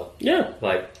each other a lot. Yeah.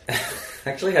 Like,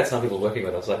 actually had some people working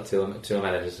with us, like tour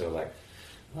managers who were like,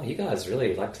 oh, you guys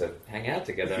really like to hang out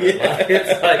together. Yeah.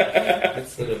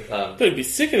 It's sort of... They'd be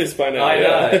sick of this by now. I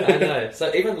know.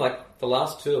 So even like the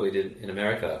last tour we did in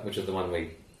America, which is the one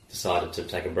we decided to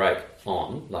take a break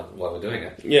on, like while we're doing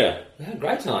it. Yeah. We had a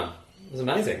great time. It was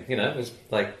amazing, it was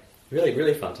like really,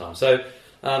 really fun time. So,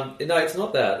 no, it's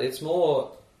not that. It was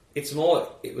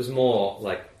more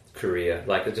like career.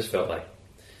 Like it just felt like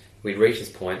we'd reached this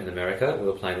point in America. We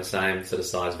were playing the same sort of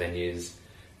size venues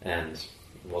and it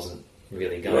wasn't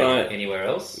really going anywhere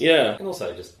else. Yeah. And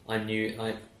also just, I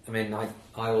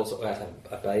also had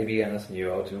a baby and I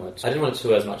knew I didn't want to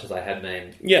tour as much as I had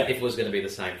been. Yeah. If it was going to be the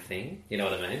same thing, you know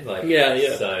what I mean? Like, yeah.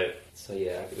 So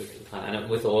yeah, and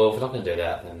with if we're not going to do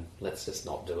that, then let's just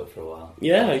not do it for a while.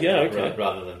 Yeah, okay.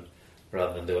 Rather than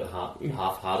do it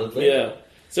half-heartedly. Yeah.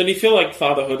 So do you feel like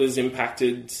fatherhood has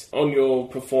impacted on your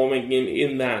performing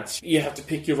in that you have to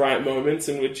pick your right moments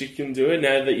in which you can do it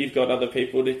now that you've got other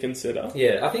people to consider?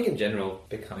 Yeah, I think in general,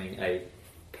 becoming a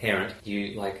parent,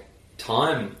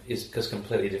 time is just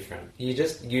completely different. You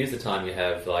just use the time you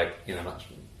have in a much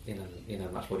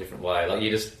more different way. Like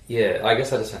I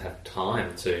guess I just don't have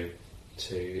time to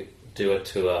do a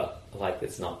tour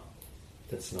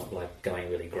that's not like going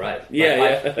really great.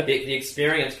 The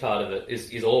experience part of it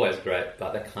is always great,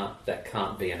 but that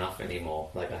can't be enough anymore.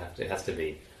 Like it has to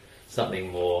be something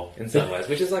more in some ways,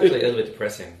 which is actually a little bit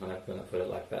depressing when I put it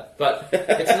like that. But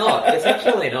it's not. It's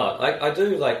actually not. I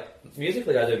do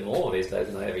musically. I do more these days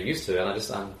than I ever used to, and I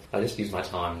just use my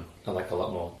time a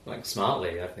lot more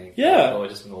smartly. I think. Yeah. Or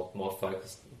just more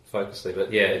focusedly.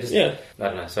 But yeah, I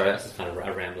don't know. Sorry, that's just kind of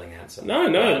a rambling answer.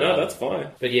 No, that's fine.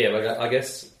 But yeah, I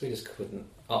guess we just couldn't.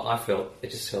 It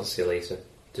just felt silly to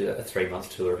do a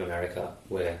 3-month tour of America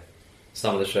where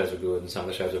some of the shows were good and some of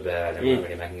the shows were bad and we weren't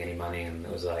really making any money, and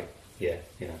it was like. Yeah,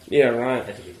 right.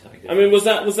 Had to be something different. I mean, was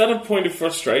that a point of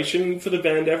frustration for the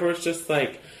band ever? It's just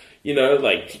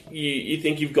you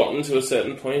think you've gotten to a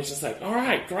certain point, it's just like, all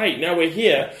right, great, now we're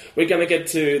here, we're going to get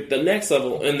to the next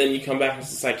level, and then you come back and it's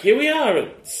just like, here we are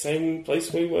at the same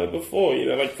place we were before,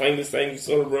 playing the same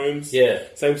sort of rooms,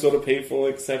 same sort of people,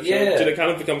 etc. Did it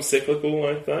kind of become cyclical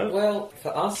like that? Well,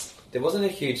 for us, there wasn't a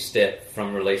huge step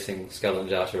from releasing Skeleton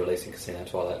Jar to releasing Casino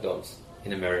Twilight Dogs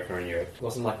in America and Europe. It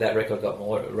wasn't like that record got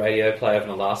more radio play over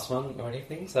the last one or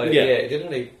anything. So it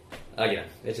didn't really.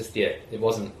 It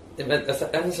wasn't. And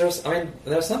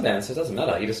there are some bands, so it doesn't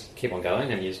matter. You just keep on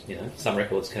going, and some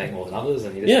records connect more than others,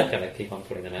 and you just kind of keep on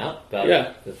putting them out. But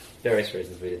for various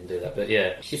reasons, we didn't do that. But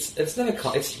it's never.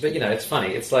 It's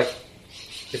funny. It's like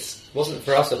it wasn't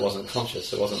for us. It wasn't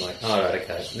conscious. It wasn't like, oh right,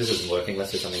 okay, this isn't working.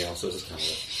 Let's do something else. It was just kind of.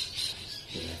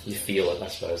 You feel it, I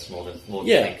suppose, more than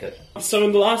you think it. So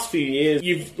in the last few years,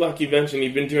 you've mentioned,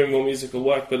 you've been doing more musical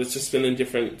work, but it's just been in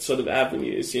different sort of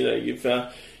avenues. You've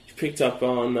picked up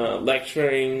on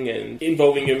lecturing and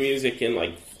involving your music in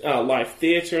live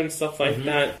theatre and stuff like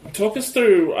that. Talk us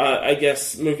through, I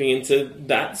guess, moving into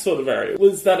that sort of area.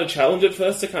 Was that a challenge at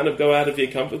first to kind of go out of your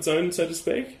comfort zone, so to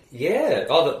speak? Yeah.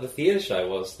 Oh, the theatre show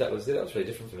was really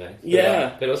different for me.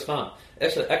 But it was fun.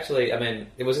 Actually, I mean,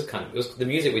 it was the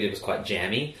music we did was quite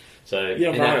jammy. So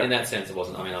in that sense, it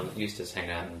wasn't. I mean, I'm used to hanging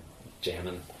out and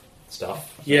jamming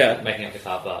stuff. Making up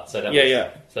guitar parts. So that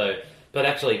was. So, but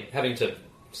actually having to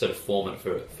sort of form it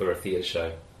for a theatre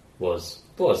show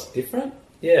was different.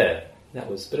 Yeah, but it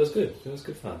was good. It was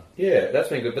good fun. Yeah, that's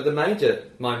been good. But the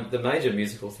major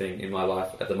musical thing in my life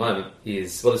at the moment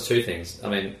is, well, there's two things. I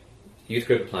mean, youth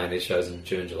group are playing these shows in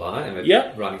June, July, and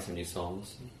we're writing some new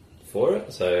songs for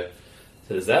it. So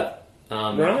there's that.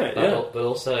 But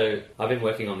also, I've been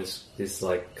working on this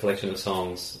like collection of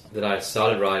songs that I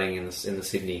started writing in the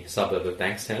Sydney suburb of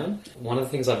Bankstown. One of the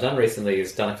things I've done recently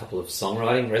is done a couple of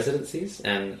songwriting residencies,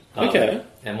 and one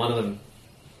of them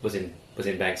was in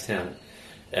Bankstown,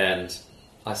 and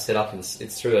I set up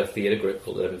it's through a theatre group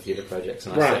called Urban Theatre Projects,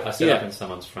 and I set up in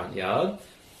someone's front yard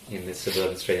in this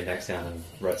suburban street in Bankstown and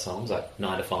wrote songs like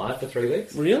 9 to 5 for 3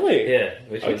 weeks. Really? Yeah,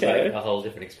 which was like a whole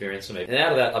different experience for me. And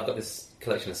out of that, I've got this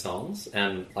collection of songs,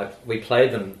 and we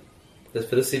played them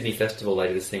for the Sydney Festival. They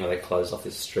did this thing where they closed off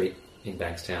this street in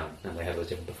Bankstown, and they had those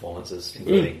different performances,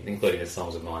 including the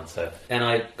songs of mine. So, and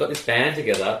I got this band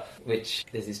together, which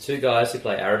there's these two guys who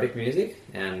play Arabic music,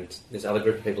 and this other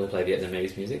group of people who play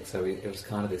Vietnamese music. So it was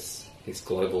kind of this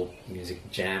global music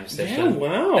jam session.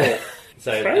 Yeah, wow.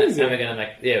 So crazy. And we're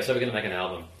gonna make an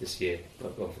album this year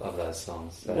of those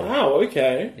songs. So, wow.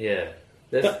 Okay. Yeah.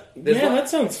 That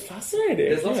sounds fascinating.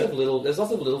 There's lots of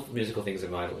little musical things in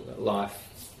my life,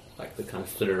 like that kind of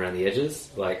flitter around the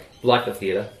edges, like the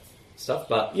theatre stuff.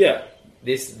 But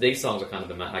these songs are kind of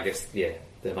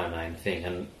they're my main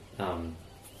thing, and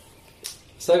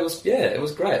so it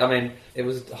was great. I mean, it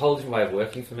was a whole different way of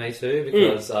working for me too,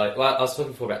 because I was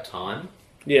talking before about time.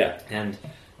 Yeah. And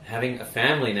having a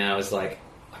family now is like,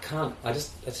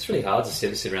 it's really hard to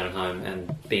sit around at home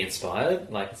and be inspired.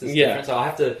 Like, it's different. So I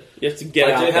have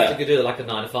to do like a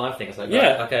 9 to 5 thing. It's like,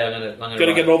 right, okay, I'm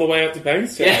gonna get all the way up to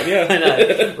Bankstown. Yeah. I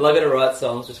know. Well, I've got to write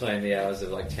songs between the hours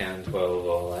of like 10 and 12,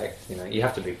 or like, you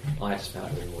have to be. I just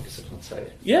found it really more disciplined. So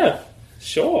yeah.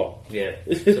 Sure. Yeah.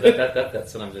 So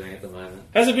that's what I'm doing at the moment.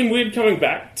 Has it been weird coming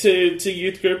back to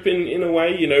youth group in a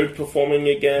way, performing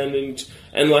again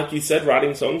and like you said,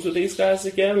 writing songs with these guys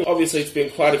again? Obviously, it's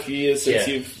been quite a few years since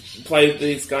you've played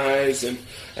these guys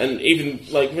and even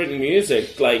like written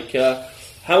music. Like,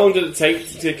 how long did it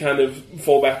take to kind of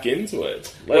fall back into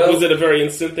it? Like, was it a very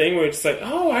instant thing where it's just like,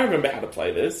 oh, I remember how to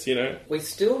play this, We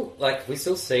still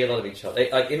see a lot of each other.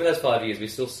 Like, in those 5 years, we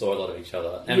still saw a lot of each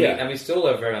other. And we still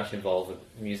are very much involved with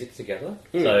music together.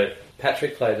 So,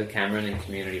 Patrick played with Cameron in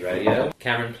community radio.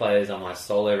 Cameron plays on my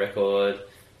solo record.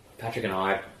 Patrick and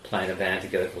I play in a band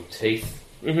together called Teeth.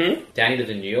 Mm-hmm. Danny lived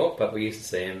in New York, but we used to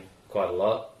see him quite a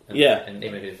lot. And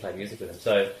even didn't play music with him.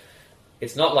 So,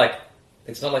 it's not like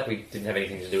we didn't have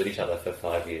anything to do with each other for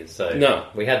 5 years. So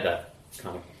we had that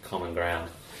kind of common ground.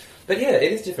 But yeah,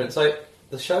 it is different. So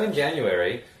the show in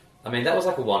January, I mean, that was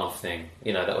like a one-off thing.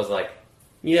 That was like,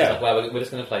 well, we're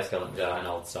just going to play Skeleton Jar and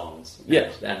old songs.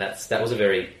 And that was a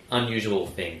very unusual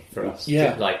thing for us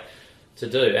to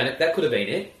do. And that could have been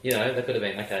it. That could have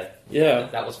been, okay. Yeah.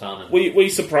 That was fun. Were you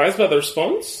surprised by the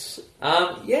response?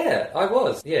 Yeah, I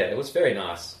was. Yeah, it was very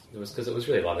nice. It was because it was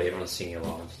really lovely. Everyone was singing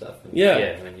along and stuff. And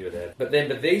when you were there. But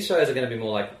these shows are going to be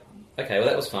more like, okay, well,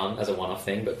 that was fun as a one-off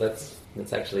thing, but let's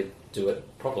actually do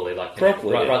it properly. Like,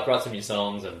 write some new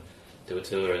songs and do a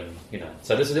tour, and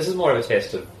So this is more of a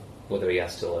test of whether we are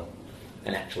still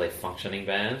an actually functioning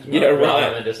band,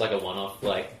 rather than just like a one-off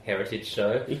like heritage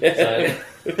show. Yeah.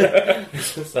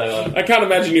 So I can't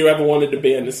imagine you ever wanted to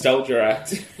be a nostalgia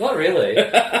act. Not really.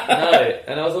 No,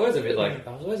 and I was always a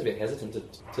bit hesitant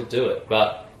to do it,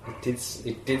 but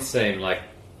it did seem like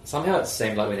somehow it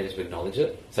seemed like we needed to acknowledge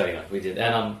it. So we did.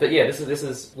 And but yeah, this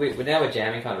is we're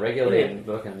jamming kind of regularly and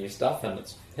working on new stuff, and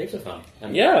it's heaps of fun.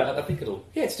 And I think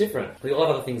it's different. We all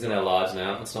have other things in our lives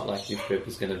now. It's not like youth group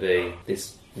is going to be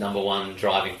this number one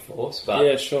driving force, but but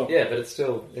it's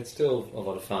still a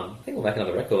lot of fun. I think we'll make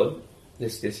another record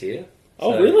this year.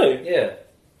 Oh, really? Yeah,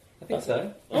 I think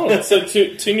so. Oh, so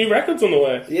two new records on the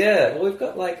way. Yeah, well,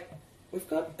 we've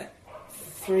got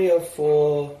 3 or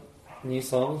 4 new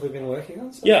songs we've been working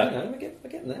on. So, we're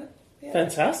getting there. Yeah.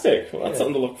 Fantastic. Well, that's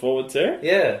something to look forward to.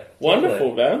 Yeah,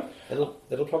 wonderful, man.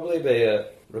 It'll probably be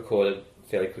recorded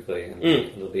fairly quickly, and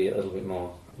it'll be a little bit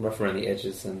more rough around the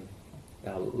edges than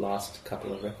our last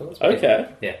couple of records. Okay.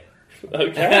 Yeah.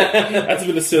 Okay. That's a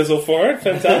bit of sizzle for it.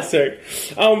 Fantastic.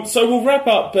 So we'll wrap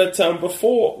up, but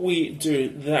before we do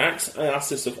that, I ask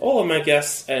this of all of my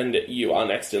guests, and you are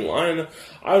next in line.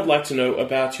 I would like to know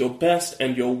about your best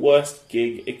and your worst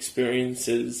gig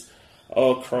experiences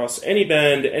across any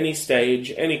band, any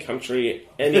stage, any country,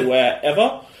 anywhere,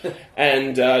 ever.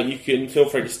 And you can feel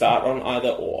free to start on either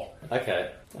or. Okay.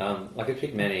 I could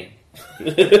pick many.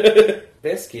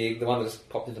 Best gig, the one that just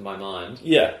popped into my mind.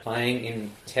 Yeah. Playing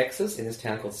in Texas, in this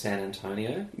town called San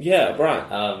Antonio. Yeah, right.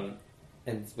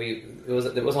 And it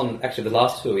was on, actually, the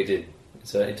last tour we did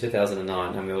So in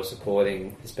 2009, and we were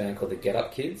supporting this band called the Get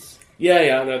Up Kids.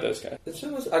 Yeah, I know those guys. The show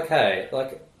was okay.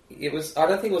 Like, it was. I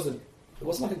don't think it wasn't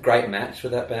like a great match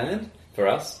with that band for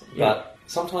us. But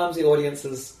sometimes the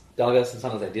audiences dug us, and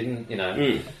sometimes they didn't.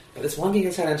 But this one gig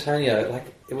in San Antonio,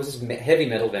 like, it was this heavy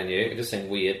metal venue. It just seemed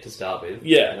weird to start with.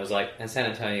 Yeah. And it was like, and San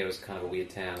Antonio was kind of a weird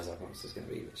town. I was like, oh, this is going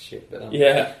to be shit. But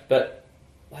But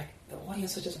like, the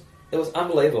audience was it was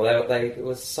unbelievable. It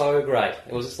was so great.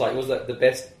 It was just like, it was the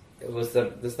best. It was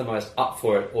the most up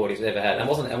for it audience we've ever had. And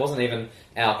it wasn't even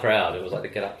our crowd. It was like the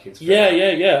Get Up Kids crowd.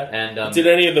 Yeah. And did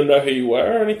any of them know who you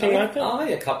were or anything like that?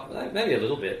 Oh, maybe a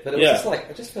little bit. But it was just like,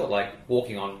 it just felt like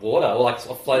walking on water, or like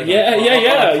floating on a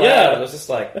cloud. It was just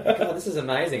like, oh God, this is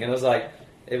amazing. And it was like,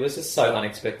 it was just so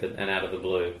unexpected and out of the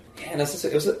blue. Yeah, and it's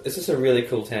just a really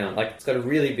cool town. Like, it's got a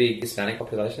really big Hispanic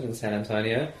population in San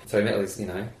Antonio. So we met with these,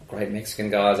 great Mexican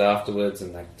guys afterwards,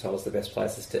 and they told us the best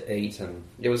places to eat. And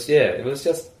it was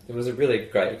a really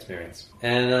great experience.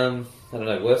 And I don't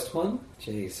know, worst one?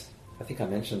 Jeez, I think I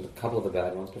mentioned a couple of the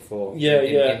bad ones before.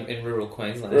 In rural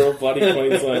Queensland. Rural bloody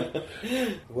Queensland.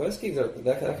 Worst gigs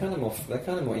they're kind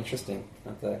of more interesting,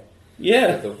 aren't they?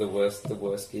 Yeah. The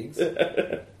worst gigs.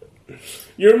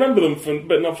 You remember them,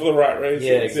 but not for the right reasons.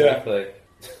 Yeah, exactly.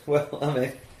 Yeah. Well, I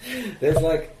mean, there's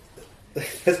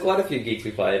quite a few gigs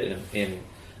we played in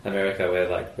America where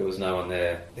like there was no one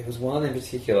there. There was one in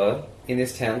particular in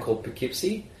this town called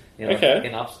Poughkeepsie,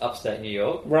 in upstate New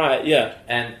York. Right. Yeah.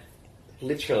 And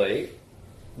literally,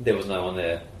 there was no one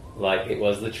there. Like, it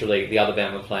was literally the other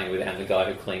band were playing with and the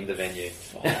guy who cleaned the venue.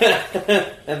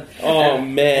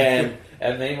 Man.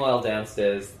 And meanwhile,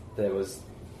 downstairs there was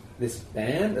this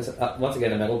band, once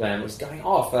again a metal band, was going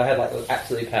off. They had it was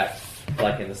absolutely packed,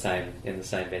 like in the same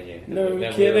venue. No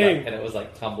kidding. And it was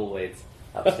like tumbleweeds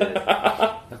upstairs.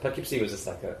 And Poughkeepsie was just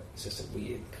it's just a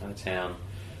weird kind of town.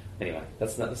 Anyway,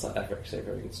 that's not actually a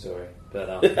very good story.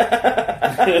 But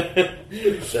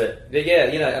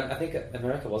yeah, I think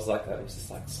America was like that. It was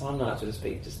just like some nights would just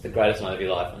be just the greatest night of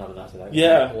your life, another night like,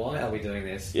 why are we doing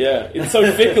this? Yeah, it's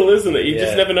so fickle, isn't it? You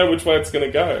just never know which way it's going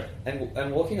to go.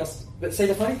 And walking us, but see,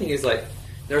 the funny thing is, like,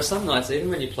 there are some nights, even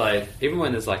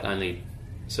when there's like only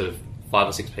sort of 5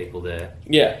 or 6 people there.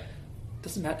 Yeah.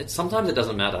 Doesn't matter. Sometimes it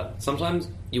doesn't matter. Sometimes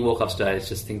you walk upstage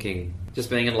just being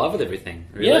in love with everything,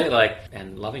 really,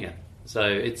 and loving it. So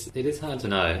it is hard to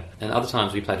know. And other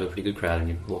times we play to a pretty good crowd and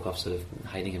you walk off sort of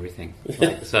hating everything.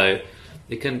 So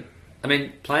it can. I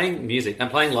mean, playing music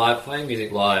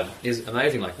music live is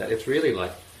amazing like that. It's really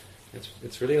like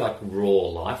it's really like raw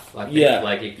life. I think.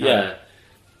 Like you kind of.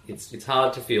 It's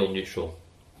hard to feel neutral.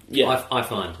 Yeah, I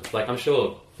find, like, I'm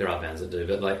sure there are bands that do,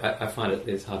 but like I find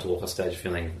it's hard to walk off stage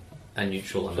feeling a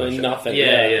neutral emotion. Feeling nothing.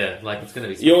 Yeah. Like, it's going to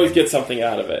be something. You always get something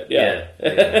out of it.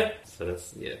 Yeah. So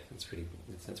that's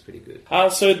pretty good.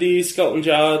 So the Skeleton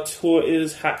Jar tour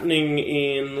is happening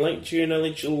in late June,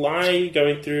 early July,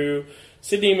 going through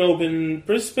Sydney, Melbourne,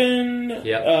 Brisbane.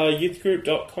 Yeah.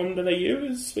 Youthgroup.com.au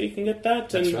is where you can get that.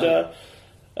 That's and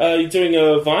right. You're doing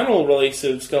a vinyl release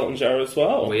of Skeleton Jar as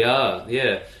well. We are,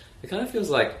 yeah. It kind of feels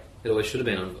like it always should have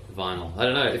been on vinyl. I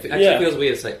don't know. If it actually feels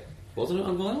weird, it's like, wasn't it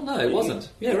on vinyl? No, it wasn't.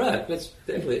 Yeah, right. It's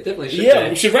definitely should be. Yeah,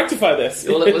 we should rectify this.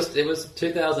 Well, it was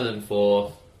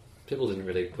 2004. People didn't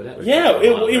really put out. Yeah,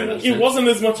 it wasn't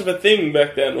as much of a thing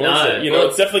back then, was it?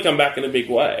 It's definitely come back in a big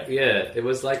way. Yeah, it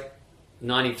was like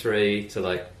 93 to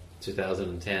like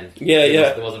 2010.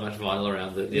 Yeah. There wasn't much vinyl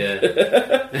around it, yeah.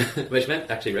 Which meant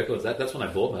actually records. That's when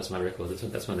I bought most of my records.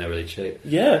 That's when they were really cheap.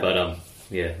 Yeah. But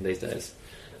these days,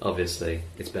 obviously,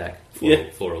 it's back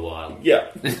for a while. Yeah.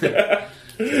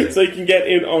 So you can get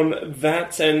in on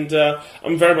that, and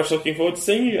I'm very much looking forward to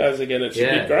seeing you guys again. It should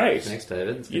be great. Thanks,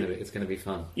 David. It's going to be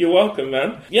fun. You're welcome,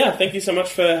 man. Yeah, thank you so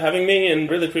much for having me, and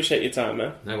really appreciate your time,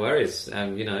 man. No worries.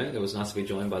 It was nice to be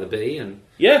joined by the Bee and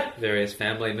various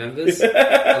family members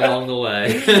along the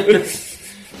way.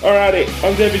 Alrighty,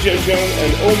 I'm David James Young,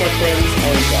 and all my friends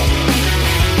are in Barbara.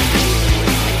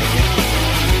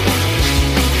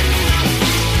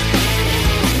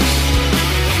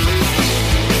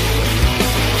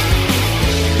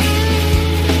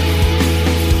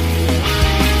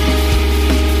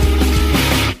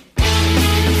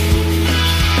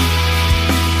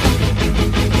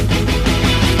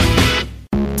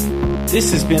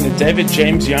 This has been a David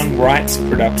James Young Writes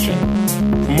production.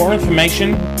 For more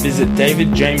information, visit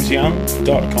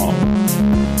davidjamesyoung.com.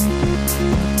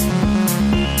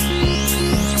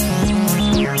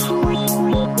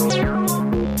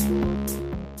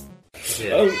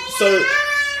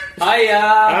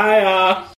 Hiya!